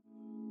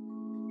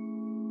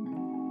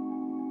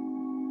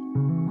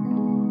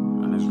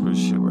And this real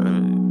shit right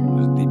here.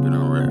 It's deeper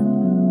than rap.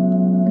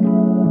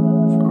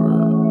 For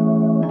real.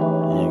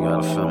 You ain't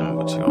gotta film it,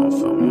 but you gon'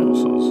 film me on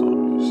some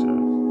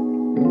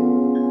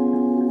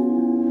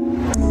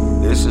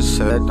shit. This is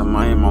shit that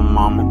made my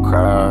mama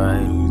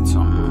cry. You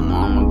tell my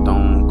mama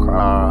don't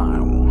cry, I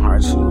won't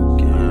hurt you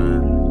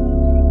again.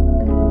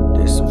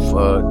 This some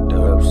fucked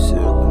up shit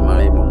that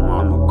made my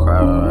mama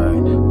cry.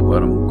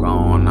 But I'm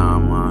grown now,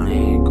 man, I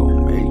ain't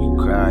gon' make you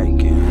cry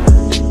again.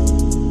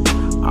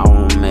 I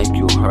won't make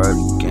you hurt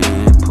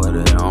again. Put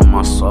it on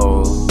my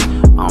soul,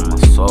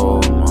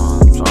 man.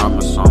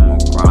 Promise I'ma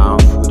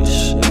grind for this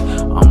shit.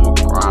 I'ma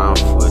grind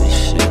for this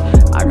shit.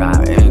 I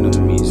got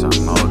enemies, I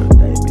know that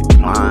they be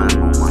plying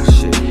on my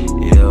shit.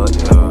 Yeah.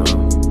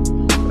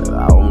 But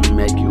I won't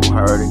make you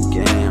hurt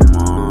again,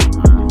 man.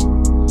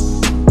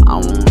 I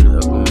won't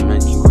ever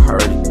make you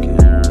hurt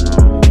again.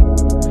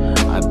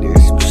 I did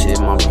some shit,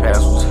 my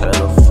past was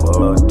hella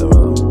fucked up.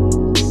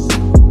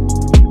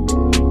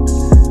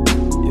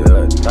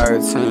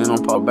 13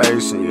 on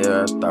probation,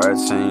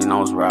 13 I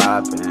was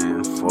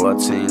robbing,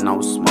 14 I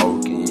was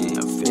smoking,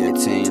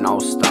 15 I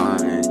was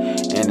stunning,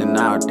 in and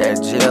out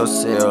that jail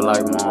cell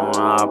like, mom,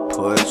 I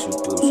put you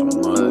through some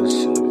other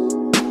shit.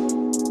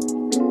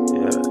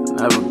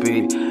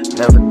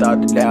 Never thought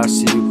that I'd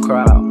see you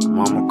cry.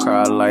 Mama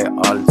cried like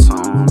all the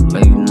time.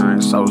 Late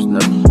nights I was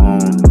never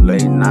home,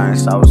 late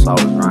nights I was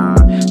always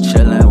around,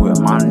 chilling with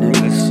my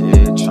niggas,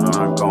 shit,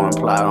 trying to go and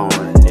plot on the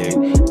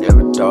nigga.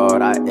 Never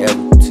thought I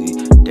ever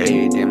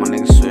then my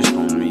niggas switched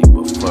on me,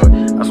 but fuck,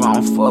 that's why I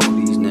don't fuck with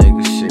these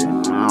niggas shit.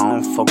 I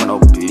don't fuck with no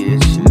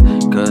bitch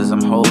shit, cause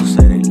them hoes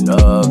say they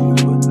love you,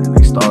 but then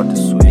they start to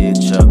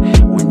switch up.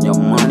 When your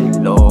money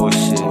low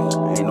shit,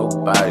 ain't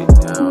nobody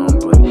down,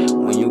 but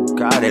when you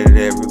got it,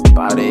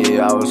 everybody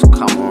always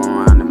come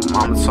around. And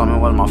mama told me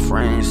was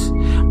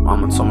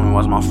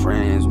my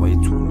friends, way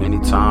too many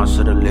times,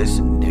 should've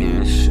listened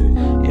in shit.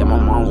 Yeah, my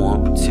mom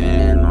won't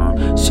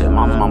pretend, shit,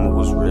 my mama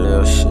was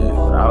real shit.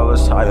 I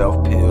was high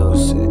off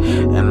pills, shit,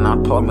 and I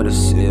pulled me the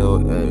seal,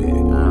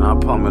 and I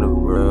pulled me the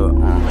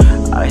real,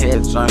 I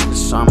had drinking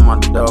some, my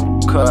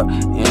double cup,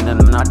 in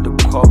and out the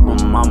cup, my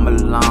mama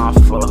line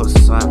for her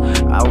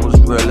son. I was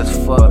real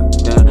as fuck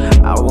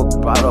then, I was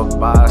brought up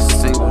by a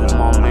single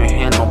mama,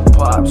 and no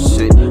pop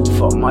shit.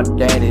 Fuck my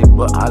daddy,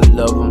 but I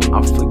love him,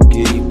 I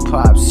forget he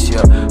pops,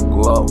 yeah.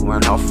 Grew up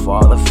when our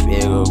father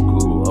figure,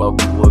 grew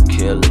up with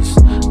killers.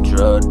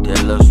 Drug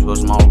dealers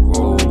was my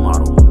role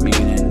model, me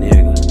and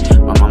nigga.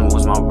 My mama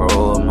was my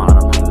role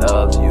model, I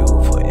love you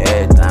for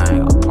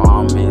everything. I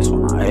promise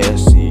when I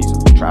ask these,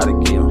 I try to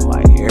give them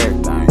like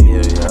everything,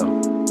 yeah.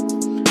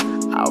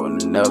 I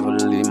would never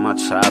leave my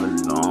child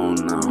alone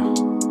now.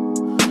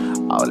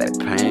 All that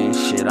pain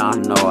shit, I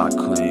know I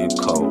couldn't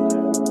cope.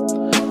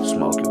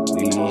 Smoking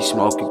weed,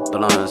 smoking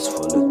blunts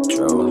full of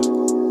drugs.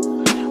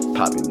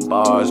 Popping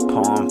bars,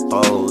 pouring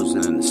foes,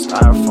 and the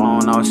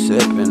styrofoam I was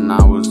sipping.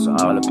 I was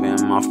all up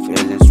in my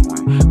feelings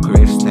when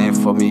Chris stand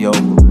for me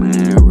over,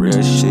 man.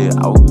 Real shit,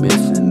 I was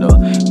missing a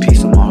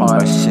piece of my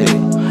heart, shit.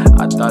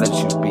 I thought that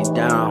you'd be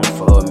down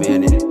for a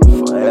minute,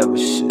 forever,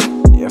 shit,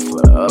 yeah,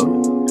 forever.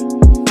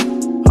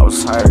 I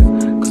was hurt,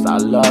 cause I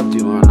loved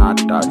you and I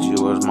thought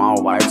you was my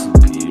wife to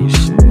be,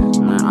 shit.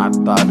 Man, I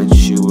thought that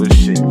you was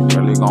shit,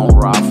 really gon'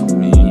 ride for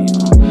me,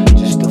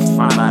 just to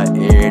find out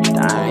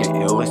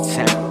everything, it was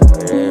temporary.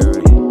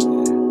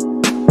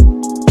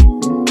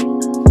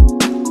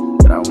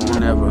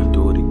 Never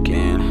do it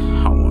again,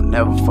 I won't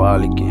never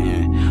fall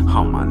again.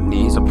 On my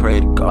knees, I pray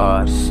to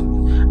God.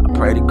 I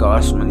pray to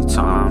God so many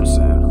times,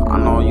 and I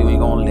know you ain't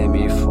gonna let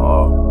me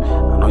fall.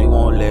 I know you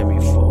won't let me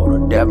fall.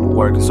 The devil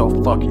working so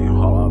fucking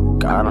hard.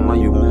 God, I know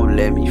you won't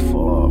let me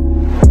fall.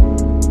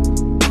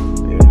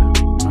 Yeah,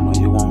 I know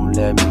you won't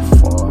let me fall.